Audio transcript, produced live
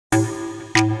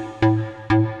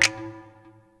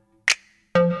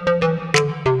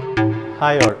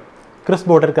Hi all, Chris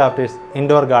Border Crafters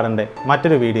Indoor Garden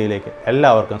മറ്റൊരു വീഡിയോയിലേക്ക്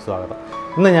എല്ലാവർക്കും സ്വാഗതം.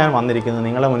 ഇന്ന് ഞാൻ വന്നിരിക്കുന്നത്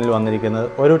നിങ്ങളുടെ മുന്നിൽ വന്നിരിക്കുന്നത്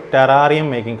ഒരു ടെറാറിയം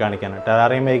മേക്കിംഗ് കാണിക്കാനാണ്.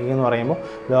 ടെറാറിയം മേക്കിംഗ് എന്ന് പറയുമ്പോൾ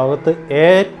ലോകത്ത്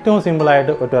ഏറ്റവും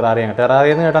സിമ്പിളായിട്ട് ഒരു ടെറാറിയം.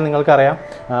 ടെറാറിയം എന്ന് കേട്ടാൽ നിങ്ങൾക്കറിയാം,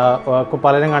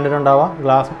 പലരും കണ്ടിട്ടുണ്ടാവുക.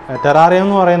 ഗ്ലാസ് ടെറാറിയം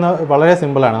എന്ന് പറയുന്നത് വളരെ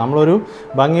സിമ്പിളാണ്. നമ്മളൊരു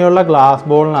ഭംഗിയുള്ള ഗ്ലാസ്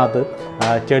ബോളിനകത്ത്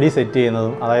ചെടി സെറ്റ്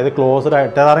ചെയ്യുന്നതും, അതായത് ക്ലോസ്ഡ്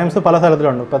ആയിട്ട് ടെറാറിയംസ് പല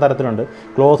തരത്തിലുണ്ട്.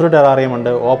 ക്ലോസ്ഡ് ടെറാറിയം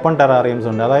ഉണ്ട്, ഓപ്പൺ ടെറാറിയംസ്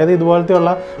ഉണ്ട്. അതായത്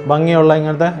ഇതുപോലത്തെയുള്ള ഭംഗിയുള്ള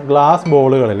ഇങ്ങനത്തെ ഗ്ലാസ്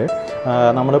ബോളുകളിൽ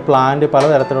നമ്മൾ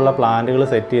പലതരത്തിലുള്ള പ്ലാന്റുകൾ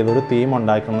സെറ്റ് ചെയ്ത് ഒരു തീം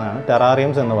ഉണ്ടാക്കുന്നതാണ്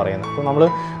ടെറാറിയംസ് എന്ന് പറയുന്നത്. അപ്പോൾ നമ്മൾ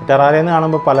ടെറാറിയം എന്ന്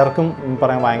കാണുമ്പോൾ പലർക്കും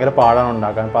പറയാൻ ഭയങ്കര പാടാണ്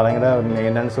ഉണ്ടാക്കാൻ, ഭയങ്കര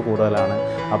മെയിൻ്റനൻസ് കൂടുതലാണ്.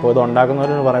 അപ്പോൾ ഇത്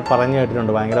ഉണ്ടാക്കുന്നവർ പറഞ്ഞു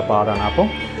കേട്ടിട്ടുണ്ട് ഭയങ്കര പാടാണ്. അപ്പോൾ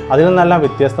അതിൽ നിന്നെല്ലാം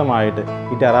വ്യത്യസ്തമായിട്ട്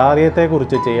ഈ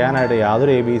ടെറാറിയത്തെക്കുറിച്ച് ചെയ്യാനായിട്ട്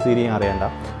യാതൊരു ABCDയും അറിയേണ്ട,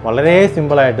 വളരെ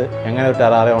സിമ്പിളായിട്ട് എങ്ങനെ ഒരു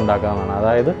ടെറാറിയം ഉണ്ടാക്കാമെന്നാണ്.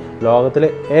 അതായത് ലോകത്തിലെ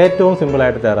ഏറ്റവും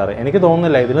സിമ്പിളായിട്ട് ടെറാറിയം. എനിക്ക്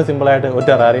തോന്നുന്നില്ല ഇതിന് സിമ്പിളായിട്ട് ഒരു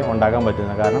ടെറാറിയം ഉണ്ടാക്കാൻ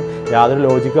പറ്റുന്നത്. കാരണം യാതൊരു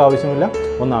ലോജിക്കും ആവശ്യമില്ല,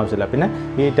 ഒന്നും ആവശ്യമില്ല. പിന്നെ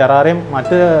ഈ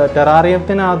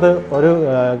ടെറാറിയത്തിനകത്ത് ഒരു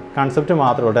കൺസെപ്റ്റ്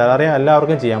മാത്രമേ ഉള്ളൂ. ടെറാറിയം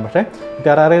എല്ലാവർക്കും ചെയ്യാം, പക്ഷേ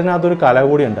ടെറാറിയത്തിനകത്തൊരു കല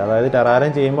കൂടിയുണ്ട്. അതായത്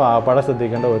ടെറാറിയം ചെയ്യുമ്പോൾ ആപ്പാടെ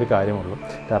ശ്രദ്ധിക്കേണ്ട ഒരു കാര്യമുള്ളൂ.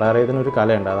 ടെറാറിയത്തിനൊരു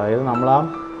കലയുണ്ട്. അതായത് നമ്മൾ ആ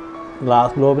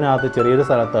ഗ്ലാസ് ഗ്ലോബിനകത്ത് ചെറിയൊരു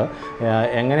സ്ഥലത്ത്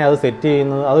എങ്ങനെ അത് സെറ്റ്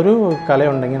ചെയ്യുന്നത്, അതൊരു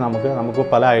കലയുണ്ടെങ്കിൽ നമുക്ക്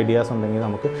പല ഐഡിയാസ് ഉണ്ടെങ്കിൽ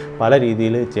നമുക്ക് പല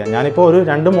രീതിയിൽ ചെയ്യാം. ഞാനിപ്പോൾ ഒരു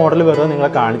 2 മോഡൽ വെറുതെ നിങ്ങളെ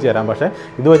കാണിച്ചു തരാം. പക്ഷേ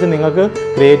ഇത് വെച്ച് നിങ്ങൾക്ക്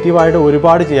ക്രിയേറ്റീവായിട്ട്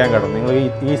ഒരുപാട് ചെയ്യാൻ കഴിയും. നിങ്ങൾ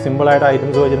ഈ സിമ്പിളായിട്ട്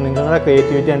ഐറ്റംസ് വെച്ചിട്ട് നിങ്ങളുടെ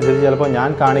ക്രിയേറ്റിവിറ്റി അനുസരിച്ച് ചിലപ്പോൾ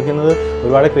ഞാൻ കാണിക്കുന്നത്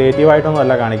ഒരുപാട് ക്രിയേറ്റീവായിട്ടൊന്നും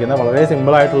അല്ല കാണിക്കുന്നത്, വളരെ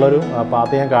സിമ്പിളായിട്ടുള്ളൊരു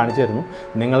പാത്ത് ഞാൻ കാണിച്ചു തരുന്നു.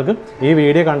 നിങ്ങൾക്ക് ഈ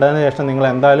വീഡിയോ കണ്ടതിന് ശേഷം നിങ്ങൾ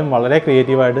എന്തായാലും വളരെ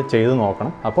ക്രിയേറ്റീവായിട്ട് ചെയ്ത്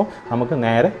നോക്കണം. അപ്പോൾ നമുക്ക്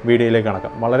നേരെ വീഡിയോയിലേക്ക്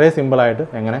കടക്കാം. വളരെ സിമ്പിളായിട്ട്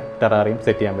എങ്ങനെ ടെറാറിയം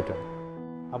സെറ്റ് ചെയ്യാൻ പറ്റും.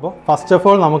 അപ്പോൾ ഫസ്റ്റ് ഓഫ്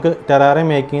ഓൾ നമുക്ക് ടെറാറിയം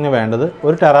മേക്കിങ്ങിന് വേണ്ടത്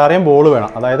ഒരു ടെറാറിയം ബോൾ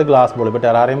വേണം, അതായത് ഗ്ലാസ് ബോൾ. ഇപ്പോൾ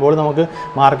ടെറാറിയം ബോൾ നമുക്ക്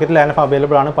മാർക്കറ്റിൽ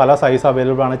അവൈലബിൾ ആണ്, പല സൈസ്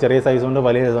അവൈലബിൾ ആണ്. ചെറിയ സൈസുണ്ട്,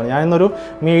 വലിയ സൈസുണ്ട്. ഞാൻ ഇന്നൊരു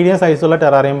മീഡിയം സൈസുള്ള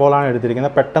ടെറാറിയം ബോളാണ്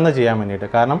എടുത്തിരിക്കുന്നത്, പെട്ടെന്ന് ചെയ്യാൻ വേണ്ടിയിട്ട്.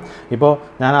 കാരണം ഇപ്പോൾ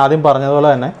ഞാൻ ആദ്യം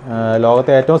പറഞ്ഞതുപോലെ തന്നെ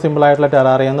ലോകത്തെ ഏറ്റവും സിമ്പിളായിട്ടുള്ള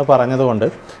ടെറാറിയം എന്ന് പറഞ്ഞതുകൊണ്ട്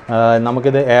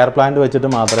നമുക്കിത് എയർ പ്ലാന്റ് വെച്ചിട്ട്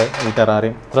മാത്രമേ ഈ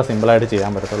ടെറാറിയം ഇത്ര സിമ്പിളായിട്ട് ചെയ്യാൻ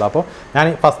പറ്റത്തുള്ളൂ. അപ്പോൾ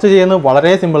ഞാൻ ഫസ്റ്റ് ചെയ്യുന്നത്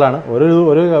വളരെ സിമ്പിളാണ്, ഒരു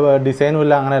ഡിസൈനും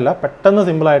ഇല്ല, അങ്ങനെയല്ല. പെട്ടെന്ന്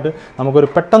സിമ്പിളായിട്ട് നമുക്കൊരു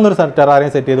പെട്ടെന്നൊരു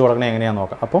ടെറാറിയം സെറ്റ് ചെയ്ത് കൊടുക്കണേ എങ്ങനെയാണെന്ന്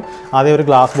നോക്കാം. അപ്പോൾ ആദ്യം ഒരു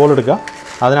ഗ്ലാസ് ബോൾ എടുക്കുക.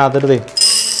 അതിനകത്തിട്ട്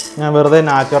ഞാൻ വെറുതെ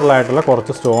നാച്ചുറലായിട്ടുള്ള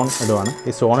കുറച്ച് സ്റ്റോൺ ഇടുവാണ്.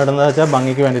 ഈ സ്റ്റോൺ ഇടുന്നത് വെച്ചാൽ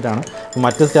ഭംഗിക്ക് വേണ്ടിയിട്ടാണ്.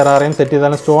 മറ്റ് ടെറാറിയം സെറ്റ്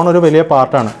ചെയ്താലും സ്റ്റോൺ ഒരു വലിയ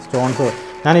പാർട്ടാണ്. സ്റ്റോൺസ്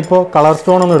ഞാനിപ്പോൾ കളർ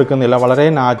സ്റ്റോണൊന്നും എടുക്കുന്നില്ല, വളരെ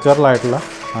നാച്ചുറലായിട്ടുള്ള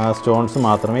സ്റ്റോൺസ്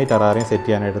മാത്രമേ ഈ ടെറാറിയം സെറ്റ്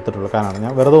ചെയ്യാൻ എടുത്തിട്ടുള്ളൂ. കാരണം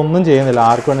ഞാൻ വെറുതെ ഒന്നും ചെയ്യുന്നില്ല,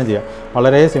 ആർക്കും തന്നെ ചെയ്യാം.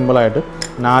 വളരെ സിമ്പിളായിട്ട്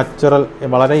നാച്ചുറൽ,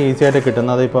 വളരെ ഈസി ആയിട്ട്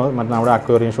കിട്ടുന്നത് ഇപ്പോൾ നമ്മുടെ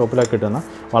അക്വേറിയം ഷോപ്പിലൊക്കെ കിട്ടുന്ന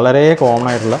വളരെ കോമൺ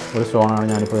ആയിട്ടുള്ള ഒരു സ്റ്റോണാണ്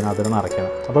ഞാനിപ്പോൾ ഇതിനകത്ത്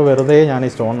നിറയ്ക്കുന്നത്. അപ്പോൾ വെറുതെ ഞാൻ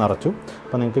ഈ സ്റ്റോൺ നിറച്ചു.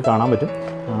 അപ്പോൾ നിങ്ങൾക്ക് കാണാൻ പറ്റും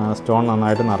സ്റ്റോൺ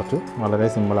നന്നായിട്ട് നിറച്ചു. വളരെ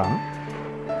സിമ്പിളാണ്.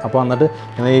 അപ്പോൾ എന്നിട്ട്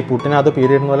ഈ പുട്ടിനകത്ത്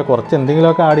പീരിയിടുന്ന പോലെ കുറച്ച്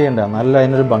എന്തെങ്കിലുമൊക്കെ ആഡ് ചെയ്യേണ്ട, നല്ല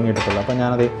അതിനൊരു ഭംഗി കിട്ടത്തുള്ളൂ. അപ്പോൾ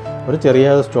ഞാനത് ഒരു ചെറിയ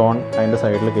സ്റ്റോൺ അതിൻ്റെ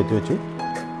സൈഡിൽ കയറ്റി വെച്ചു.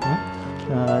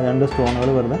 2 സ്റ്റോണുകൾ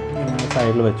വെറുതെ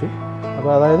സൈഡിൽ വെച്ചു.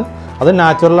 അപ്പോൾ അതായത് അത്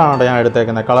നാച്ചുറലാണ് ഞാൻ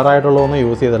എടുത്തേക്കുന്നത്, കളറായിട്ടുള്ളതൊന്നും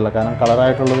യൂസ് ചെയ്തിട്ടില്ല. കാരണം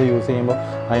കളറായിട്ടുള്ളത് യൂസ് ചെയ്യുമ്പോൾ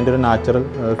അതിൻ്റെ ഒരു നാച്ചുറൽ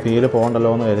ഫീല്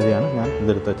പോകണ്ടല്ലോ എന്ന് കരുതിയാണ് ഞാൻ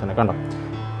ഇതെടുത്ത് വെച്ചത്. കണ്ടോ,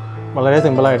 വളരെ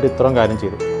സിമ്പിളായിട്ട് ഇത്രയും കാര്യം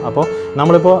ചെയ്തു. അപ്പോൾ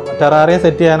നമ്മളിപ്പോൾ ടെറാറിയം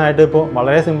സെറ്റ് ചെയ്യാനായിട്ട് ഇപ്പോൾ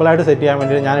വളരെ സിമ്പിളായിട്ട് സെറ്റ് ചെയ്യാൻ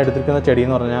വേണ്ടി ഞാൻ എടുത്തിരിക്കുന്ന ചെടി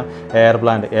എന്ന് പറഞ്ഞാൽ എയർ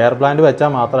പ്ലാന്റ് വെച്ചാൽ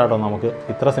മാത്രമായിട്ടോ നമുക്ക്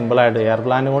ഇത്ര സിമ്പിളായിട്ട്, എയർ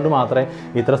പ്ലാന്റ് കൊണ്ട് മാത്രമേ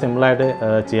ഇത്ര സിമ്പിളായിട്ട്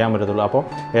ചെയ്യാൻ പറ്റത്തുള്ളൂ. അപ്പോൾ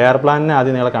എയർ പ്ലാന്റിനെ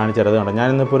ആദ്യം നിങ്ങളെ കാണിച്ചു തരുന്നത് കണ്ടോ.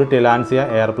 ഞാനിന്നിപ്പോൾ ഒരു ടിലാൻസിയ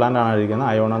എയർ പ്ലാന്റ് ആണ് ഇരിക്കുന്നത്,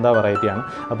 അയോണന്ത വെറൈറ്റിയാണ്.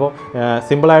 അപ്പോൾ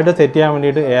സിമ്പിളായിട്ട് സെറ്റ് ചെയ്യാൻ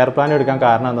വേണ്ടിയിട്ട് എയർ പ്ലാന്റ് എടുക്കാൻ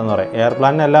കാരണം എന്താണെന്ന് പറയാം. എയർ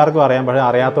പ്ലാന്റിന് എല്ലാവർക്കും അറിയാം, പക്ഷേ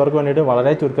അറിയാത്തവർക്ക് വേണ്ടിയിട്ട്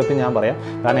വളരെ ചുരുക്കത്തിൽ ഞാൻ പറയാം.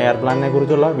 കാരണം എയർ പ്ലാന്റിനെ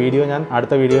കുറിച്ചുള്ള വീഡിയോ ഞാൻ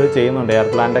അടുത്ത വീഡിയോയിൽ ചെയ്യുന്നുണ്ട്. എയർ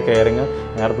പ്ലാന്റിൻ്റെ കെയറിങ്,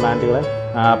 എയർ പ്ലാന്റുകളെ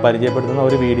പരിചയപ്പെടുത്തുന്ന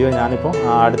ഒരു വീഡിയോ ഞാനിപ്പോൾ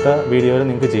അടുത്ത വീഡിയോയിൽ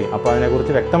നിങ്ങൾക്ക് ചെയ്യും. അപ്പോൾ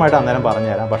അതിനെക്കുറിച്ച് വ്യക്തമായിട്ട് അന്നേരം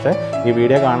പറഞ്ഞുതരാം. പക്ഷേ ഈ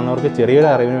വീഡിയോ കാണുന്നവർക്ക് ചെറിയൊരു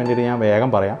അറിവിന് വേണ്ടിയിട്ട് ഞാൻ വേഗം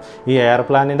പറയാം. ഈ എയർ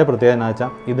പ്ലാന്റിൻ്റെ പ്രത്യേകത എന്ന് വെച്ചാൽ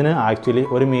ഇതിന് ആക്ച്വലി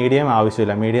ഒരു മീഡിയം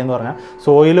ആവശ്യമില്ല. മീഡിയം എന്ന് പറഞ്ഞാൽ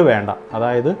സോയിൽ വേണ്ട,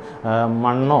 അതായത്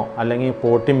മണ്ണോ അല്ലെങ്കിൽ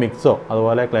പോട്ടി മിക്സോ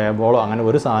അതുപോലെ ക്ലേ ബോളോ അങ്ങനെ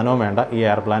ഒരു സാധനവും വേണ്ട ഈ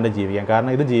എയർ പ്ലാന്റ് ജീവിക്കാൻ.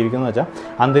 കാരണം ഇത് ജീവിക്കുന്നത് വെച്ചാൽ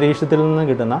അന്തരീക്ഷത്തിൽ നിന്ന്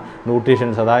കിട്ടുന്ന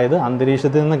ന്യൂട്രീഷ്യൻസ്, അതായത്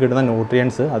അന്തരീക്ഷത്തിൽ നിന്ന് കിട്ടുന്ന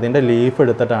ന്യൂട്രിയൻസ് അതിൻ്റെ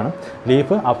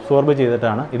ലീഫ് അബ്സോർബ്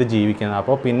ചെയ്തിട്ടാണ് ഇത് ജീവിക്കുന്നത്.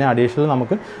 അപ്പോൾ പിന്നെ അഡീഷണൽ നമുക്ക്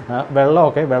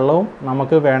വെള്ളവും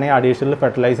നമുക്ക് വേണമെങ്കിൽ അഡീഷണൽ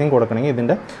ഫെർട്ടിലൈസിങ് കൊടുക്കണമെങ്കിൽ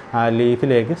ഇതിൻ്റെ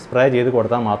ലീഫിലേക്ക് സ്പ്രേ ചെയ്ത്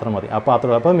കൊടുത്താൽ മാത്രം മതി. അപ്പോൾ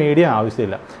അത്രയുള്ളൂ. അപ്പോൾ മീഡിയം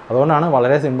ആവശ്യമില്ല. അതുകൊണ്ടാണ്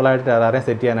വളരെ സിമ്പിളായിട്ട് ടെറാറിയം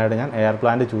സെറ്റ് ചെയ്യാനായിട്ട് ഞാൻ എയർ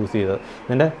പ്ലാന്റ് ചൂസ് ചെയ്തത്.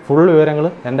 ഇതിൻ്റെ ഫുൾ വിവരങ്ങൾ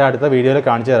എൻ്റെ അടുത്ത വീഡിയോയിൽ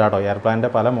കാണിച്ചു തരാം കേട്ടോ. എയർ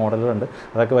പ്ലാന്റിൻ്റെ പല മോഡലുകളുണ്ട്,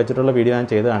 അതൊക്കെ വെച്ചിട്ടുള്ള വീഡിയോ ഞാൻ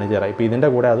ചെയ്ത് കാണിച്ചു തരാം. ഇപ്പോൾ ഇതിൻ്റെ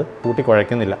കൂടെ അത് കൂട്ടി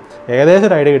കുഴയ്ക്കുന്നില്ല. ഏകദേശം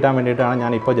ഒരു ഐഡിയ കിട്ടാൻ വേണ്ടിയിട്ടാണ്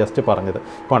ഞാൻ ഇപ്പോൾ ജസ്റ്റ് പറഞ്ഞത്.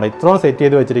 ഇപ്പോൾ ഇത്രയും സെറ്റ്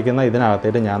ചെയ്ത് വെച്ചിരിക്കുന്ന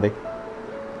ഇതിനകത്തേട്ട് ഞാൻ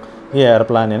ഈ എയർ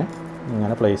പ്ലാന്റിനെ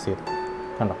ഇങ്ങനെ പ്ലേസ് ചെയ്തു.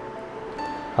 കണ്ടോ,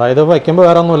 അതായത് വയ്ക്കുമ്പോൾ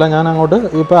വേറെ ഒന്നുമില്ല, ഞാൻ അങ്ങോട്ട്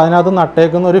ഇപ്പോൾ അതിനകത്ത്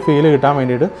നട്ടേക്കുന്ന ഒരു ഫീല് കിട്ടാൻ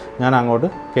വേണ്ടിയിട്ട് ഞാൻ അങ്ങോട്ട്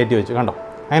കയറ്റി വെച്ചു. കണ്ടോ,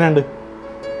 അങ്ങനെയുണ്ട്.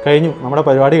 കഴിഞ്ഞു, നമ്മുടെ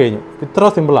പരിപാടി കഴിഞ്ഞു. ഇത്ര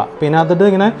സിമ്പിളാണ്. പിന്നെ അതിട്ട്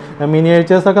ഇങ്ങനെ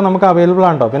മിനിയേച്ചേഴ്സൊക്കെ നമുക്ക് അവൈലബിൾ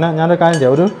ആണ് കേട്ടോ. പിന്നെ ഞാനൊരു കാര്യം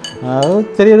ചെയ്യാം, ഒരു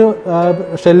ചെറിയൊരു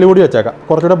ഷെല്ല് കൂടി വെച്ചേക്കാം,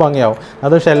 കുറച്ചുകൂടെ ഭംഗിയാവും.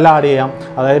 അത് ഷെല്ല് ആഡ് ചെയ്യാം,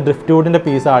 അതായത് ഡ്രിഫ്റ്റ് വുഡിൻ്റെ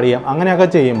പീസ് ആഡ് ചെയ്യാം. അങ്ങനെയൊക്കെ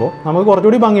ചെയ്യുമ്പോൾ നമുക്ക്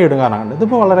കുറച്ചുകൂടി ഭംഗി കിട്ടും. കാരണം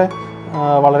ഇതിപ്പോൾ വളരെ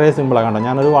വളരെ സിമ്പിളാണ് കണ്ടോ.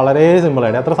 ഞാനൊരു വളരെ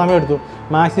സിമ്പിളായിട്ട് എത്ര സമയം എടുത്തു,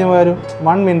 മാക്സിമം ഒരു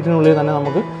 1 മിനിറ്റിനുള്ളിൽ തന്നെ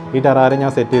നമുക്ക് ഈ ടെറാറിയം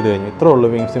ഞാൻ സെറ്റ് ചെയ്ത് കഴിഞ്ഞു. ഇത്രേ ഉള്ളൂ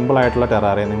സിമ്പിളായിട്ടുള്ള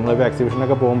ടെറാറിയം. നിങ്ങളിപ്പോൾ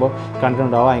എക്സിബിഷനൊക്കെ പോകുമ്പോൾ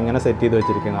കണ്ടിട്ടുണ്ടാവുക ഇങ്ങനെ സെറ്റ് ചെയ്ത്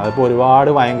വെച്ചിരിക്കുന്നത്. അതിപ്പോൾ ഒരുപാട്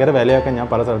ഭയങ്കര വിലയൊക്കെ ഞാൻ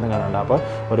പല സ്ഥലത്തും കണ്ടിട്ടുണ്ട്. അപ്പോൾ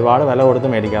ഒരുപാട് വില കൊടുത്ത്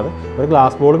മേടിക്കാതെ ഒരു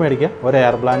ഗ്ലാസ് ബോൾ മേടിക്കുക, ഒരു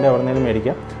എയർ പ്ലാന്റ് എവിടെ നിന്നെങ്കിലും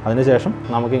മേടിക്കുക. അതിനുശേഷം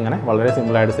നമുക്കിങ്ങനെ വളരെ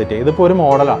സിമ്പിളായിട്ട് സെറ്റ് ചെയ്യാം. ഇതിപ്പോൾ ഒരു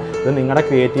മോഡലാണ്, ഇത് നിങ്ങളുടെ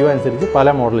ക്രിയേറ്റീവ് അനുസരിച്ച്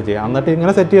പല മോഡൽ ചെയ്യാം. എന്നിട്ട്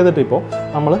ഇങ്ങനെ സെറ്റ് ചെയ്തിട്ട് ഇപ്പോൾ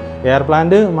നമ്മൾ എയർ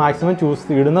പ്ലാന്റ് മാക്സിമം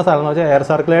ഇടുന്ന സ്ഥലം എന്ന് വെച്ചാൽ എയർ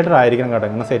സർക്കുലേറ്റർ ആയിരിക്കണം കേട്ടോ.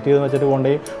 ഇങ്ങനെ സെറ്റ് ചെയ്ത് വെച്ചിട്ട്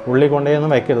ഉള്ളിൽ കൊണ്ടുപോയി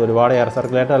ഒന്നും വെക്കരുത്, ഒരുപാട് എയർ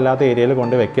സർക്കുലേറ്റർ അല്ലാത്ത ഏരിയയിൽ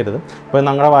കൊണ്ട് വെക്കരുത്. ഇപ്പോൾ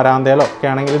നിങ്ങളുടെ വരാന്തയിലോ ഒക്കെ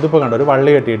ആണെങ്കിൽ ഇതിപ്പോൾ കണ്ടോ ഒരു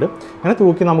വള്ളി കെട്ടിയിട്ട്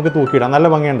ഇങ്ങനെ നമുക്ക് തൂക്കിയിടാം, നല്ല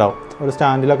ഭംഗിയുണ്ടാവും. ഒരു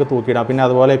സ്റ്റാൻഡിലൊക്കെ തൂക്കിയിടാം. പിന്നെ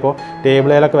അതുപോലെ ഇപ്പോൾ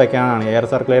ടേബിളിലൊക്കെ വെക്കാനാണ്, എയർ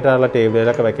സർക്കുലേറ്റർ ഉള്ള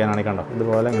ടേബിളിലൊക്കെ വെക്കാനാണ് കണ്ടോ.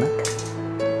 ഇതുപോലെ ഇങ്ങനെ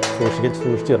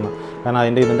സൂക്ഷിച്ചിടണം, കാരണം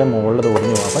ഇതിൻ്റെ മുകളിൽ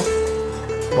തോന്നിഞ്ഞു പോകും.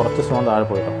 അപ്പോൾ കുറച്ച് സ്റ്റോൺ താഴെ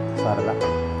പോയിട്ടോ, സാരല്ല.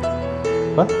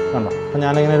 അപ്പോൾ കണ്ടോ, അപ്പോൾ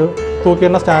ഞാനിങ്ങനെ ഒരു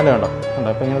തൂക്കിയിടുന്ന സ്റ്റാൻഡ് കണ്ടോ.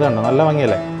 അപ്പോൾ ഇങ്ങനെ കണ്ടോ, നല്ല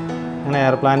ഭംഗിയല്ലേ. ഇങ്ങനെ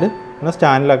എയർ പ്ലാന്റ് ഇങ്ങനെ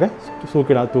സ്റ്റാൻഡിലൊക്കെ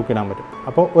തൂക്കിയിടാൻ പറ്റും.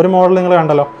 അപ്പോൾ ഒരു മോഡൽ നിങ്ങൾ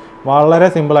കണ്ടല്ലോ, വളരെ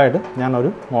സിമ്പിളായിട്ട് ഞാനൊരു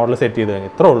മോഡൽ സെറ്റ് ചെയ്ത് കഴിഞ്ഞു.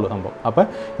 ഇത്രേ ഉള്ളൂ സംഭവം. അപ്പോൾ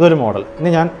ഇതൊരു മോഡൽ. ഇനി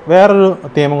ഞാൻ വേറൊരു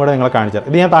തീമും കൂടെ നിങ്ങളെ കാണിച്ചാൽ,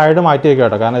 ഇത് ഞാൻ താഴോട്ട് മാറ്റി വയ്ക്കുക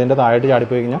കേട്ടോ, കാരണം ഇതിൻ്റെ താഴോട്ട്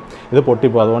ചാടിപ്പോയി കഴിഞ്ഞാൽ ഇത്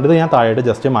പൊട്ടിപ്പോകും. അതുകൊണ്ട് ഇത് ഞാൻ താഴോട്ട്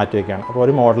ജസ്റ്റ് മാറ്റി വയ്ക്കുകയാണ്. അപ്പോൾ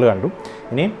ഒരു മോഡൽ കണ്ടു.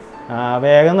 ഇനി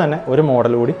വേഗം തന്നെ ഒരു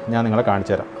മോഡൽ കൂടി ഞാൻ നിങ്ങളെ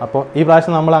കാണിച്ചു തരാം. അപ്പോൾ ഈ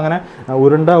പ്രാവശ്യം നമ്മളങ്ങനെ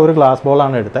ഉരുണ്ട ഒരു ഗ്ലാസ്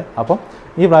ബോളാണ് എടുത്തത്. അപ്പോൾ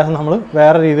ഈ പ്രാവശ്യം നമ്മൾ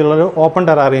വേറെ രീതിയിലുള്ളൊരു ഓപ്പൺ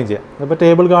ടെറാറിയം ചെയ്യാം. ഇപ്പോൾ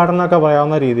ടേബിൾ ഗാർഡൻ എന്നൊക്കെ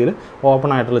പറയാവുന്ന രീതിയിൽ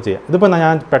ഓപ്പൺ ആയിട്ടുള്ള ചെയ്യാം. ഇതിപ്പോൾ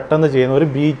ഞാൻ പെട്ടെന്ന് ചെയ്യുന്ന ഒരു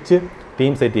ബീച്ച്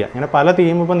തീം സെറ്റ് ചെയ്യുക. ഇങ്ങനെ പല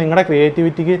തീം ഇപ്പോൾ നിങ്ങളുടെ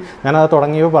ക്രിയേറ്റിവിറ്റിക്ക് ഞാനത്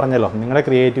തുടങ്ങിയപ്പോൾ പറഞ്ഞല്ലോ, നിങ്ങളുടെ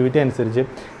ക്രിയേറ്റിവിറ്റി അനുസരിച്ച്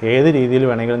ഏത് രീതിയിൽ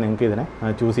വേണമെങ്കിലും നിങ്ങൾക്ക് ഇതിനെ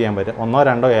ചൂസ് ചെയ്യാൻ പറ്റും.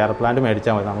 1-2 എയർ പ്ലാന്റ്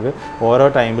മേടിച്ചാൽ മതി. നമുക്ക് ഓരോ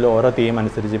ടൈമിൽ ഓരോ തീം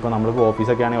അനുസരിച്ച്, ഇപ്പോൾ നമ്മളിപ്പോൾ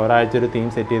ഓഫീസൊക്കെ ആണെങ്കിൽ ഒരാഴ്ച ഒരു തീം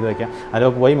സെറ്റ് ചെയ്ത് വയ്ക്കാം. അതിൽ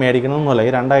പോയി മേടിക്കണമെന്നല്ല,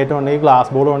 ഈ 2 ഐറ്റം ഉണ്ടെങ്കിൽ ഗ്ലാസ്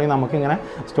ബോർഡ് ഉണ്ടെങ്കിൽ നമുക്കിങ്ങനെ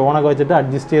സ്റ്റോണൊക്കെ വെച്ചിട്ട്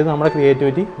അഡ്ജസ്റ്റ് ചെയ്ത് നമ്മുടെ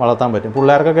ക്രിയേറ്റിവിറ്റി വളർത്താൻ പറ്റും.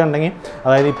 പിള്ളേർക്കൊക്കെ ഉണ്ടെങ്കിൽ,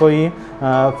 അതായത് ഇപ്പോൾ ഈ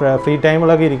ഫ്രീ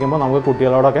ടൈമിലൊക്കെ ഇരിക്കുമ്പോൾ നമുക്ക്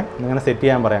കുട്ടികളോടൊക്കെ ഇങ്ങനെ സെറ്റ്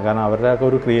ചെയ്യാൻ പറയാം, കാരണം അവരുടെയൊക്കെ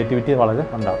ഒരു ക്രിയേറ്റിവിറ്റി വളരെ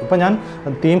ഉണ്ടാകും. ഇപ്പോൾ ഞാൻ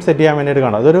തീം സെറ്റ് ചെയ്യാൻ വേണ്ടിയിട്ട്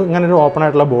കണ്ടു, അതൊരു ഇങ്ങനെ ഒരു ഓപ്പൺ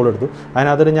ആയിട്ടുള്ള ബോൾ എടുത്തു.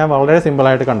 അതിനകത്തൊരു ഞാൻ വളരെ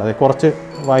സിമ്പിളായിട്ട് കണ്ടത് കുറച്ച്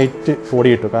വൈറ്റ് പൊടി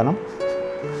ഇട്ടു. കാരണം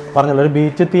പറഞ്ഞല്ലോ ഒരു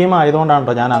ബീച്ച് തീം ആയതുകൊണ്ടാണ്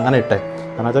കേട്ടോ ഞാൻ അങ്ങനെ ഇട്ടേ.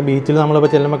 കാരണം വെച്ചാൽ ബീച്ചിൽ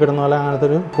നമ്മളിപ്പോൾ ചെല്ലുമ്പോൾ കിട്ടുന്ന പോലെ അങ്ങനത്തെ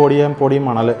ഒരു പൊടിയും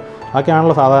മണൽ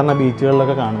അതൊക്കെയാണല്ലോ സാധാരണ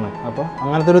ബീച്ചുകളിലൊക്കെ കാണുന്നത്. അപ്പോൾ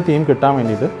അങ്ങനത്തെ ഒരു തീം കിട്ടാൻ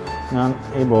വേണ്ടിയിട്ട് ഞാൻ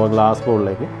ഈ ഗ്ലാസ്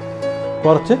ബോളിലേക്ക്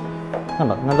കുറച്ച്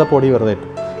കണ്ടോ ഇങ്ങനത്തെ പൊടി വെറുതെ ഇട്ടു.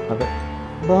 ഓക്കെ,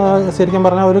 അപ്പോൾ ശരിക്കും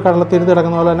പറഞ്ഞാൽ ഒരു കടലത്തിരുത്ത്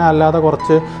കിടക്കുന്ന പോലെ തന്നെ അല്ലാതെ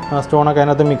കുറച്ച് സ്റ്റോണൊക്കെ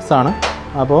അതിനകത്ത് മിക്സാണ്.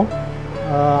 അപ്പോൾ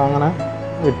അങ്ങനെ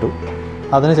ഇട്ടു.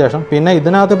 അതിനുശേഷം പിന്നെ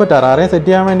ഇതിനകത്ത് ഇപ്പോൾ ടെറാറിയം സെറ്റ്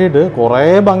ചെയ്യാൻ വേണ്ടിയിട്ട് കുറേ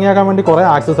ഭംഗിയാക്കാൻ വേണ്ടി കുറേ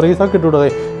ആക്സസറീസൊക്കെ ഇട്ടുകൂടെ.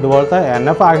 ഇതുപോലത്തെ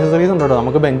NF ആക്സസറീസ് ഉണ്ട് കേട്ടോ.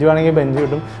 നമുക്ക് ബെഞ്ച് വേണമെങ്കിൽ ബെഞ്ച്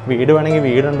കിട്ടും, വീട് വേണമെങ്കിൽ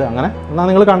വീടുണ്ട്. അങ്ങനെ എന്നാൽ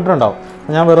നിങ്ങൾ കണ്ടിട്ടുണ്ടാവും.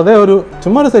 ഞാൻ വെറുതെ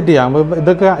ചുമ്മാ ഒരു സെറ്റ് ചെയ്യാം.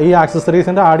 ഇതൊക്കെ ഈ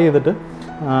ആക്സസറീസിൻ്റെ ആഡ് ചെയ്തിട്ട്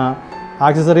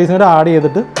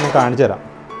ഞാൻ കാണിച്ചു തരാം.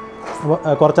 അപ്പോൾ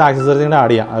കുറച്ച് ആക്സസറീസിൻ്റെ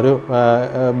ആഡ് ചെയ്യാം, ഒരു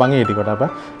ഭംഗി കിട്ടിക്കോട്ടെ. അപ്പോൾ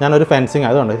ഞാനൊരു ഫെൻസിങ്,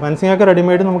 അതുകൊണ്ട് ഫെൻസിങ്ങൊക്കെ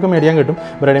റെഡിമെയ്ഡ് നമുക്ക് മേടിക്കാൻ കിട്ടും.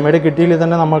 റെഡിമെയ്ഡ് കിട്ടിയില്ല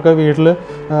തന്നെ നമുക്ക് വീട്ടിൽ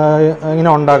ഇങ്ങനെ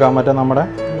ഉണ്ടാക്കാം. മറ്റേ നമ്മുടെ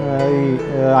ഈ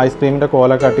ഐസ്ക്രീമിൻ്റെ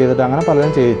കോലൊക്കെ കട്ട് ചെയ്തിട്ട് അങ്ങനെ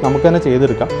പലതും നമുക്ക് തന്നെ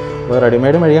ചെയ്തെടുക്കാം. അപ്പോൾ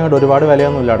റെഡിമെയ്ഡ് മേടിക്കാൻ കിട്ടും, ഒരുപാട്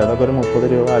വിലയൊന്നും ഇല്ലാതെ. അതൊക്കെ ഒരു 30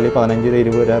 രൂപ അല്ലെങ്കിൽ 15-20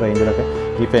 രൂപ റേഞ്ചിലൊക്കെ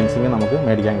ഈ ഫെൻസിങ് നമുക്ക്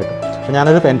മേടിക്കാൻ കിട്ടും. അപ്പോൾ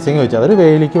ഞാനൊരു ഫെൻസിങ് വെച്ചു, അതൊരു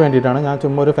വേലിക്ക് വേണ്ടിയിട്ടാണ് ഞാൻ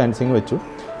ചുമ്മാ ഒരു ഫെൻസിങ് വെച്ചു.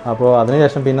 അപ്പോൾ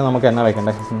അതിനുശേഷം പിന്നെ നമുക്ക് എന്നാ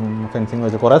വെക്കണ്ടേ, ഫെൻസിങ്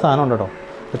വെച്ചു. കുറേ സാധനം ഉണ്ട് കേട്ടോ,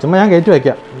 ചുമ്മാ ഞാൻ കയറ്റി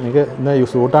വയ്ക്കാം. നിങ്ങൾക്ക് ഇന്ന്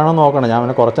സൂട്ടാണോ നോക്കണം. ഞാൻ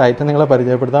പിന്നെ കുറച്ച് ഐറ്റം നിങ്ങളെ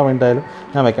പരിചയപ്പെടുത്താൻ വേണ്ടിയിട്ടായാലും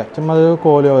ഞാൻ വയ്ക്കാം. ചുമ്മാ ഒരു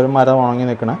കോലോ ഒരു മരം ഉണങ്ങി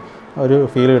നിൽക്കണ ഒരു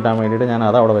ഫീൽ കിട്ടാൻ വേണ്ടിയിട്ട് ഞാൻ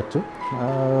അത് അവിടെ വെച്ചു.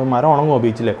 മരം ഉണങ്ങുമോ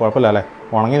ബീച്ചിലെ? കുഴപ്പമില്ല അല്ലേ,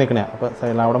 ഉണങ്ങി നിൽക്കണേ. അപ്പോൾ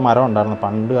സൈഡിൽ അവിടെ മരം ഉണ്ടായിരുന്നു,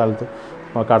 പണ്ട് കാലത്ത്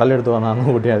കടലെടുത്ത് വന്നാന്ന്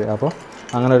കൂട്ടിയാൽ മതി. അപ്പോൾ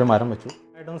അങ്ങനെ ഒരു മരം വെച്ചു.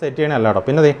 ആയിട്ടൊന്നും സെറ്റ് ചെയ്യണമല്ല കേട്ടോ.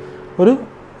 പിന്നെ ഒരു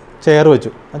ചെയർ വെച്ചു.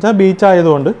 എന്നുവെച്ചാൽ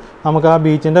ബീച്ചായതുകൊണ്ട് നമുക്ക് ആ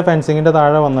ബീച്ചിൻ്റെ ഫെൻസിങ്ങിൻ്റെ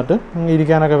താഴെ വന്നിട്ട്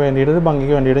ഇരിക്കാനൊക്കെ വേണ്ടിയിട്ട് ഒരു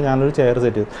ഭംഗിക്ക് വേണ്ടിയിട്ട് ഞാനൊരു ചെയർ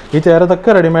സെറ്റ് ചെയ്തു. ഈ ചെയർ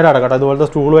ഇതൊക്കെ റെഡിമെയ്ഡ് അടക്കട്ടെ. അതുപോലത്തെ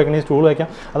സ്റ്റൂൾ വെക്കണമെങ്കിൽ സ്റ്റൂൾ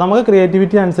വയ്ക്കാം. അത് നമുക്ക്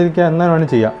ക്രിയേറ്റിവിറ്റി അനുസരിച്ച് എന്നാ വേണം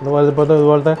ചെയ്യാം.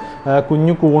 ഇതുപോലത്തെ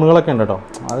കുഞ്ഞു കൂണുകളൊക്കെ ഉണ്ട് കേട്ടോ.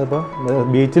 അതിപ്പോൾ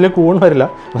ബീച്ചിൽ കൂൺ വരില്ല,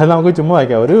 അത് നമുക്ക് ചുമ്മാ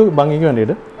വയ്ക്കാം ഒരു ഭംഗിക്ക്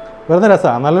വേണ്ടിയിട്ട്. വെറുതെ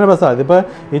രസമാണ്, നല്ലൊരു രസമാണ്. ഇതിപ്പോൾ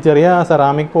ഈ ചെറിയ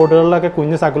സെറാമിക് പോട്ടുകളിലൊക്കെ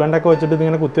കുഞ്ഞ് സക്കുലൻ്റൊക്കെ വെച്ചിട്ട്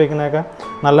ഇതിങ്ങനെ കുത്തി വയ്ക്കുന്നതൊക്കെ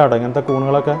നല്ല കേട്ടോ. ഇങ്ങനത്തെ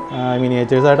കൂണുകളൊക്കെ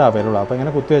മിനിയേച്ചേഴ്സായിട്ട് അവൈലബിൾ. അപ്പോൾ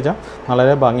ഇങ്ങനെ കുത്തി വെച്ചാൽ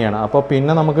വളരെ ഭംഗിയാണ്. അപ്പോൾ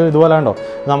പിന്നെ നമുക്ക് ഇതുപോലെ ഉണ്ടോ,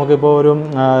 നമുക്കിപ്പോൾ ഒരു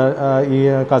ഈ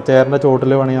ചെയറിൻ്റെ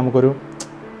ചോട്ടിൽ വേണമെങ്കിൽ നമുക്കൊരു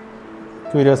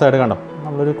ക്യൂരിയസായിട്ട് കണ്ടോ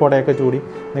നമ്മളൊരു കുടയൊക്കെ ചൂടി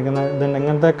നിൽക്കുന്ന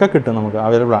ഇങ്ങനത്തെയൊക്കെ കിട്ടും നമുക്ക്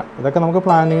അവൈലബിളാണ്. ഇതൊക്കെ നമുക്ക്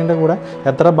പ്ലാനിങ്ങിൻ്റെ കൂടെ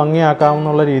എത്ര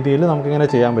ഭംഗിയാക്കാമെന്നുള്ള രീതിയിൽ നമുക്കിങ്ങനെ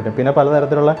ചെയ്യാൻ പറ്റും. പിന്നെ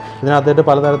പലതരത്തിലുള്ള ഇതിനകത്തായിട്ട്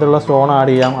പലതരത്തിലുള്ള സ്റ്റോൺ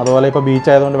ആഡ് ചെയ്യാം. അതുപോലെ ഇപ്പോൾ ബീച്ച്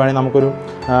ആയതുകൊണ്ട് വേണമെങ്കിൽ നമുക്കൊരു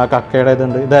കക്കയുടെ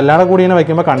ഇതുണ്ട്. ഇതെല്ലാം കൂടി ഇങ്ങനെ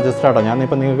വെക്കുമ്പോൾ കൺജസ്റ്റ് ആട്ടോ.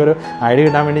 ഞാനിപ്പോൾ നിങ്ങൾക്കൊരു ഐഡിയ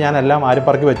കിട്ടാൻ വേണ്ടി ഞാൻ എല്ലാം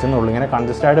ആരിപ്പറക്കി വെച്ചെന്നുള്ളൂ. ഇങ്ങനെ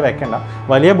കൺജസ്റ്റ് ആയിട്ട് വെക്കേണ്ട.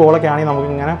 വലിയ ബോളൊക്കെ ആണെങ്കിൽ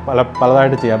നമുക്കിങ്ങനെ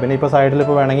പലതായിട്ട് ചെയ്യാം. പിന്നെ ഇപ്പോൾ സൈഡിൽ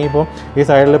ഇപ്പോൾ വേണമെങ്കിൽ ഇപ്പോൾ ഈ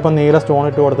സൈഡിൽ ഇപ്പോൾ നീല സ്റ്റോൺ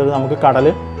ഇട്ട് കൊടുത്തിട്ട് നമുക്ക് കടൽ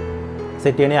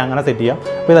സെറ്റ് ചെയ്യണമെങ്കിൽ അങ്ങനെ സെറ്റ് ചെയ്യാം.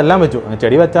 അപ്പോൾ ഇതെല്ലാം വെച്ചു.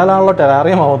 ചെടി വെച്ചാലാണല്ലോ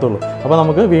ടെറാറിയം ആവത്തുള്ളൂ. അപ്പോൾ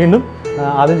നമുക്ക് വീണ്ടും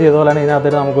ആദ്യം ചെയ്ത പോലെ തന്നെ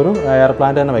ഇതിനകത്തേക്ക് നമുക്കൊരു എയർ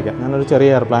പ്ലാന്റ് തന്നെ വയ്ക്കാം. ഞാനൊരു ചെറിയ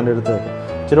എയർ പ്ലാന്റ് എടുത്ത് വയ്ക്കാം.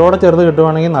 ഇച്ചിരിയോടെ ചെറുത്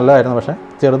കിട്ടുവാണെങ്കിൽ നല്ലതായിരുന്നു. പക്ഷേ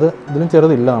ഇതിലും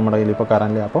ചെറുതില്ല നമ്മുടെ കയ്യിൽ ഇപ്പോൾ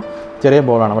കറൻറ്റ്. അപ്പോൾ ചെറിയ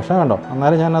ബോളാണ്. പക്ഷേ കണ്ടോ,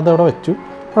 എന്നാലും ഞാനത് അവിടെ വെച്ചു,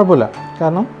 കുഴപ്പമില്ല.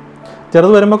 കാരണം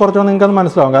ചെറുത് വരുമ്പോൾ കുറച്ചുകൂടെ നിങ്ങൾക്ക് അത്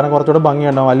മനസ്സിലാവും, കാരണം കുറച്ചുകൂടെ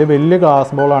ഭംഗിയുണ്ടാവും. വലിയ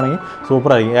ഗ്ലാസ് ബോൾ ആണെങ്കിൽ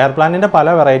സൂപ്പറായിരിക്കും. എയർ പ്ലാന്റിൻ്റെ പല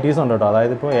വെറൈറ്റീസ് ഉണ്ട് കേട്ടോ.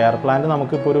 അതായത് ഇപ്പോൾ എയർ പ്ലാന്റ്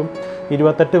നമുക്കിപ്പോൾ ഒരു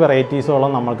 28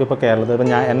 വെറൈറ്റീസോളം നമുക്കിപ്പോൾ കേരളത്തിൽ ഇപ്പോൾ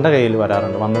എൻ്റെ കയ്യിൽ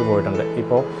വരാറുണ്ട്, വന്ന് പോയിട്ടുണ്ട്,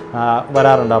 ഇപ്പോൾ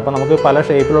വരാറുണ്ട്. അപ്പോൾ നമുക്ക് പല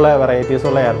ഷേപ്പിലുള്ള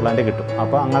വെറൈറ്റീസുള്ള എയർ പ്ലാന്റ് കിട്ടും.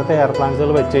 അപ്പോൾ അങ്ങനത്തെ എയർ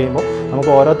പ്ലാന്റ്സുകൾ വെച്ച് കഴിയുമ്പോൾ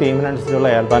നമുക്ക് ഓരോ തീമിനനുസരിച്ചുള്ള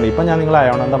എയർ പ്ലാന്റ്, ഇപ്പോൾ ഞാൻ നിങ്ങൾ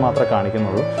അയോണന്ത മാത്രമേ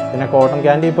കാണിക്കുന്നുള്ളൂ. പിന്നെ കോട്ടൺ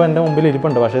ക്യാൻഡി ഇപ്പോൾ എൻ്റെ മുമ്പിൽ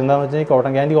ഇരിപ്പുണ്ട്. പക്ഷേ എന്താണെന്ന് വെച്ചാൽ ഈ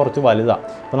കോട്ടൺ ക്യാൻഡി കുറച്ച് വലുതാണ്.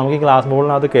 അപ്പോൾ നമുക്ക് ഈ ഗ്ലാസ്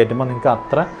ബോളിനകത്ത് കയറ്റുമ്പോൾ നിങ്ങൾക്ക്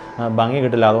അത്ര ഭംഗി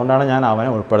കിട്ടില്ല. അതുകൊണ്ടാണ് ഞാൻ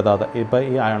അവനെ ഉൾപ്പെടുത്താത്തത്. ഇപ്പോൾ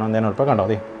ഈ അയോണന്തേനെ ഉൾപ്പെടെ കണ്ടോ,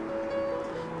 അതെ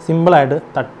സിമ്പിളായിട്ട്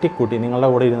തട്ടിക്കൂട്ടി നിങ്ങളുടെ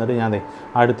കൂടെ ഇരുന്നിട്ട് ഞാൻ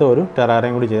അടുത്ത ഒരു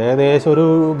ടെറാറിയം കൂടി ചെയ്തു. ഏകദേശം ഒരു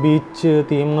ബീച്ച്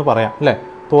തീം എന്ന് പറയാം അല്ലേ,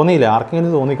 തോന്നിയില്ല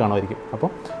ആർക്കെങ്കിലും തോന്നിക്കാണുമായിരിക്കും. അപ്പോൾ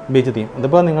ബീച്ച് തീം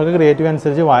ഇതിപ്പോൾ നിങ്ങൾക്ക് ക്രിയേറ്റീവ്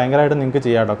അനുസരിച്ച് ഭയങ്കരമായിട്ട് നിങ്ങൾക്ക്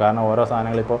ചെയ്യാം കേട്ടോ. കാരണം ഓരോ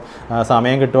സാധനങ്ങളിപ്പോൾ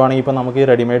സമയം കിട്ടുവാണെങ്കിൽ ഇപ്പോൾ നമുക്ക് ഈ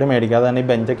റെഡിമെയ്ഡ് മേടിക്കാതെ തന്നെ ഈ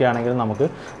ബെഞ്ചൊക്കെ ആണെങ്കിൽ നമുക്ക്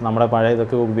നമ്മുടെ പഴയ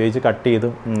ഇതൊക്കെ ഉപയോഗിച്ച് കട്ട് ചെയ്ത്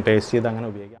ടേസ്റ്റ് ചെയ്ത് അങ്ങനെ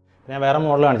ഉപയോഗിക്കാം. ഞാൻ വേറെ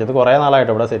മോഡൽ കാണിച്ചത് കുറേ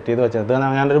നാളായിട്ട് ഇവിടെ സെറ്റ് ചെയ്ത് വെച്ചത്.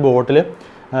 ഞാനൊരു ബോട്ടിൽ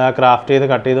ക്രാഫ്റ്റ് ചെയ്ത്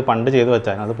കട്ട് ചെയ്ത് പണ്ട് ചെയ്ത്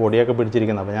വെച്ചാൽ അത് പൊടിയൊക്കെ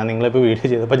പിടിച്ചിരിക്കുന്നത്. അപ്പോൾ ഞാൻ നിങ്ങളിപ്പോൾ വീഡിയോ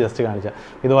ചെയ്തപ്പോൾ ജസ്റ്റ് കാണിച്ചാൽ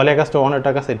ഇതുപോലെയൊക്കെ സ്റ്റോൺ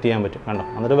ഇട്ടൊക്കെ സെറ്റ് ചെയ്യാൻ പറ്റും കണ്ടോ.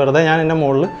 എന്നിട്ട് വെറുതെ ഞാൻ എൻ്റെ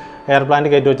മുകളിൽ എയർ പ്ലാന്റ്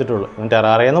കയറ്റി വെച്ചിട്ടുള്ളൂ.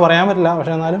 ടെറാറിയം എന്ന് പറയാൻ പറ്റില്ല,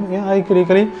 പക്ഷേ എന്നാലും ഈക്വലി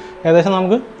ഏകദേശം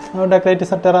നമുക്ക്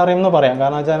ഡെക്കറേറ്റീവ് ടെറാറിയം എന്ന് പറയാം.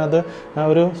 കാരണം വെച്ചാൽ അത്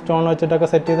ഒരു സ്റ്റോൺ വെച്ചിട്ടൊക്കെ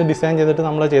സെറ്റ് ചെയ്ത് ഡിസൈൻ ചെയ്തിട്ട്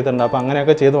നമ്മൾ ചെയ്തിട്ടുണ്ട്. അപ്പോൾ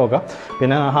അങ്ങനെയൊക്കെ ചെയ്ത് നോക്കാം.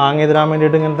 പിന്നെ ഹാങ് ചെയ്തിടാൻ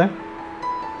വേണ്ടിയിട്ട് ഇങ്ങനത്തെ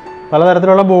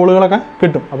പലതരത്തിലുള്ള ബോളുകളൊക്കെ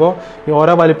കിട്ടും. അപ്പോൾ ഈ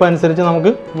ഓരോ വലിപ്പം അനുസരിച്ച്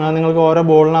നമുക്ക് നിങ്ങൾക്ക് ഓരോ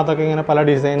ബോളിനകത്തൊക്കെ ഇങ്ങനെ പല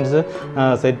ഡിസൈൻസ്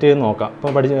സെറ്റ് ചെയ്ത് നോക്കാം.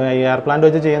 അപ്പോൾ എയർ പ്ലാന്റ്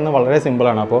വെച്ച് ചെയ്യുന്നത് വളരെ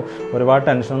സിമ്പിളാണ്. അപ്പോൾ ഒരുപാട്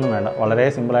ടെൻഷനൊന്നും വേണ്ട, വളരെ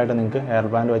സിമ്പിളായിട്ട് നിങ്ങൾക്ക് എയർ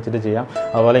പ്ലാന്റ് വെച്ചിട്ട് ചെയ്യാം.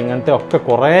 അതുപോലെ ഇങ്ങനത്തെ ഒക്കെ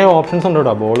കുറേ ഓപ്ഷൻസ് ഉണ്ട്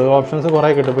കേട്ടോ. ബോൾ ഓപ്ഷൻസ്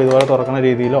കുറേ കിട്ടും. ഇപ്പോൾ ഇതുപോലെ തുറക്കുന്ന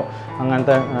രീതിയിലോ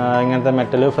ഇങ്ങനത്തെ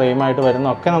മെറ്റൽ ഫ്രെയിമായിട്ട് വരുന്ന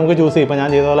ഒക്കെ നമുക്ക് ചൂസ് ചെയ്യും. ഇപ്പോൾ ഞാൻ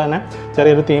ചെയ്ത പോലെ തന്നെ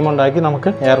ചെറിയൊരു തീം ഉണ്ടാക്കി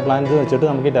നമുക്ക് എയർ പ്ലാന്റ് വെച്ചിട്ട്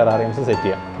നമുക്ക് ഈ ടെറാറിയംസ് സെറ്റ്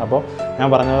ചെയ്യാം. അപ്പോൾ ഞാൻ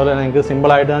പറഞ്ഞ പോലെ എനിക്ക്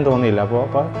സിമ്പിളായിട്ട് ഞാൻ തോന്നിയില്ല.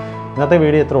 അപ്പോൾ ഇന്നത്തെ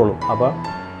വീഡിയോ ഇത്രേ ഉള്ളൂ. അപ്പോൾ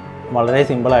വളരെ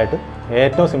സിമ്പിളായിട്ട്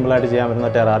ഏറ്റവും സിമ്പിളായിട്ട് ചെയ്യാൻ പറ്റുന്ന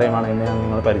ടെറാറിയമാണ് ഇന്ന് ഞാൻ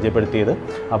നിങ്ങൾ പരിചയപ്പെടുത്തിയത്.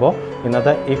 അപ്പോൾ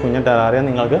ഇന്നത്തെ ഈ കുഞ്ഞൻ ടെറാറിയം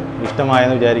നിങ്ങൾക്ക്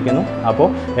ഇഷ്ടമായെന്ന് വിചാരിക്കുന്നു. അപ്പോൾ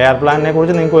എയർ പ്ലാന്റിനെ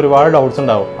കുറിച്ച് നിങ്ങൾക്ക് ഒരുപാട് ഡൗട്ട്സ്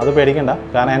ഉണ്ടാവും, അത് പേടിക്കണ്ട.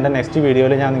 കാരണം എൻ്റെ നെക്സ്റ്റ്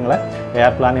വീഡിയോയിൽ ഞാൻ നിങ്ങളെ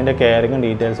എയർ പ്ലാന്റിൻ്റെ കെയറിങ്ങും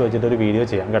ഡീറ്റെയിൽസ് വെച്ചിട്ടൊരു വീഡിയോ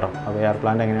ചെയ്യാം കേട്ടോ. അപ്പോൾ എയർ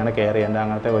പ്ലാന്റ് എങ്ങനെയാണ് കെയർ ചെയ്യേണ്ടത്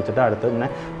അങ്ങനത്തെ വെച്ചിട്ട് അടുത്ത് പിന്നെ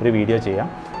ഒരു വീഡിയോ ചെയ്യാം.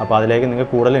 അപ്പോൾ അതിലേക്ക്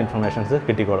നിങ്ങൾക്ക് കൂടുതൽ ഇൻഫർമേഷൻസ്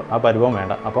കിട്ടിക്കോളും, ആ പരിഭവം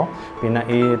വേണ്ട. അപ്പോൾ പിന്നെ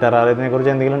ഈ ടെറാറിയത്തിനെ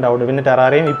കുറിച്ച് എന്തെങ്കിലും ഡൗട്ട്, പിന്നെ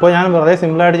ടെറാറിയം ഇപ്പോൾ ഞാൻ വളരെ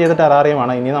സിമ്പിളായിട്ട് ചെയ്ത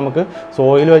ടെറാറിയമാണ്. ഇനി നമുക്ക്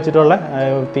സോയിൽ വെച്ചിട്ടുള്ള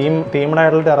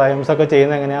തീംഡായിട്ടുള്ള ടെറാറിയംസ് ഒക്കെ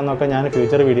ചെയ്യുന്നത് എങ്ങനെയാണെന്നൊക്കെ ഞാൻ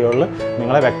ഫ്യൂച്ചർ വീഡിയോകളിൽ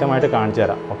നിങ്ങളെ വ്യക്തമായിട്ട് കാണിച്ചു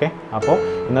തരാം. ഓക്കെ, അപ്പോൾ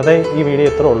ഇന്നത്തെ ഈ വീഡിയോ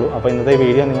ഇത്രേ ഉള്ളൂ. അപ്പോൾ ഇന്നത്തെ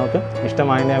വീഡിയോ നിങ്ങൾക്ക്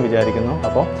ഇഷ്ടമായെന്ന് ഞാൻ വിചാരിക്കുന്നു.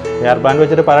 അപ്പോൾ എയർ പ്ലാന്റ്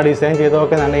വെച്ചിട്ട് പല ഡിസൈൻ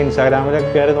ചെയ്തതൊക്കെ ഞാൻ ഇൻസ്റ്റാഗ്രാമിലൊക്കെ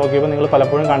കയറി നോക്കിയപ്പോൾ നിങ്ങൾ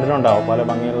പലപ്പോഴും കണ്ടിട്ടുണ്ടാവും പല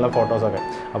ഭംഗിയുള്ള ഫോട്ടോസൊക്കെ.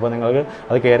 അപ്പോൾ നിങ്ങൾക്ക്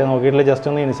അത് കയറി നോക്കിയിട്ടില്ല, ജസ്റ്റ്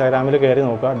ഒന്ന് ഇൻസ്റ്റാഗ്രാമിൽ കയറി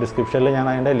നോക്കുക. ഡിസ്ക്രിപ്ഷനിൽ ഞാൻ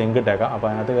അതിൻ്റെ ലിങ്ക് ഇട്ടേക്കാം. അപ്പോൾ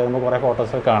അതിനകത്ത് കയറുമ്പോൾ കുറേ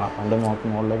ഫോട്ടോസൊക്കെ കാണാം.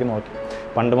 മുകളിലേക്ക് നോക്കി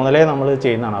പണ്ട് മുതലേ നമ്മൾ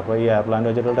ചെയ്യുന്നതാണ്. അപ്പോൾ ഈ എയർ പ്ലാന്റ്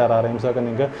വെച്ചിട്ടുള്ള ടെറാറിയംസൊക്കെ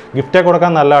നിങ്ങൾക്ക് ഗിഫ്റ്റൊക്കെ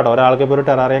കൊടുക്കാൻ നല്ലതാട്ടോ. ഒരാൾക്ക് ഇപ്പോൾ ഒരു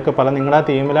ടെറാറിയൊക്കെ പല നിങ്ങളുടെ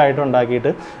തീമിലായിട്ട്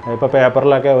ഉണ്ടാക്കിയിട്ട് ഇപ്പോൾ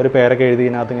പേപ്പറിലൊക്കെ ഒരു പേരൊക്കെ എഴുതി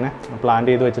ഇതിനകത്ത് ഇങ്ങനെ പ്ലാൻ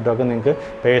ചെയ്ത് വെച്ചിട്ടൊക്കെ നിങ്ങൾക്ക്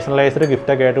പേഴ്സണലൈസ്ഡ്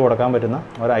ഗിഫ്റ്റൊക്കെ ആയിട്ട് കൊടുക്കാൻ പറ്റുന്ന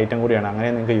ഒരു ഐറ്റം കൂടിയാണ്. അങ്ങനെ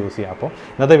നിങ്ങൾക്ക് യൂസ് ചെയ്യാം. അപ്പോൾ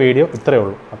ഇന്നത്തെ വീഡിയോ ഇത്രയേ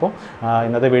ഉള്ളൂ. അപ്പോൾ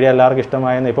ഇന്നത്തെ വീഡിയോ എല്ലാവർക്കും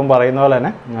ഇഷ്ടമായെന്ന് ഇപ്പം പറയുന്ന പോലെ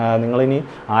തന്നെ നിങ്ങളിനി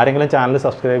ആരെങ്കിലും ചാനൽ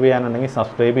സബ്സ്ക്രൈബ് ചെയ്യാനുണ്ടെങ്കിൽ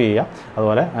സബ്സ്ക്രൈബ് ചെയ്യുക.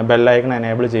 അതുപോലെ ബെല്ലൈക്കൺ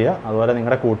എനേബിൾ ചെയ്യുക. അതുപോലെ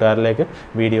നിങ്ങളുടെ കൂട്ടുകാരിലേക്ക്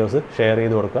വീഡിയോസ് ഷെയർ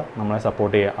ചെയ്ത് കൊടുക്കുക, നമ്മളെ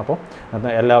സപ്പോർട്ട് ചെയ്യുക. അപ്പോൾ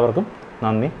എല്ലാവർക്കും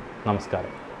നന്ദി,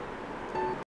 നമസ്കാരം.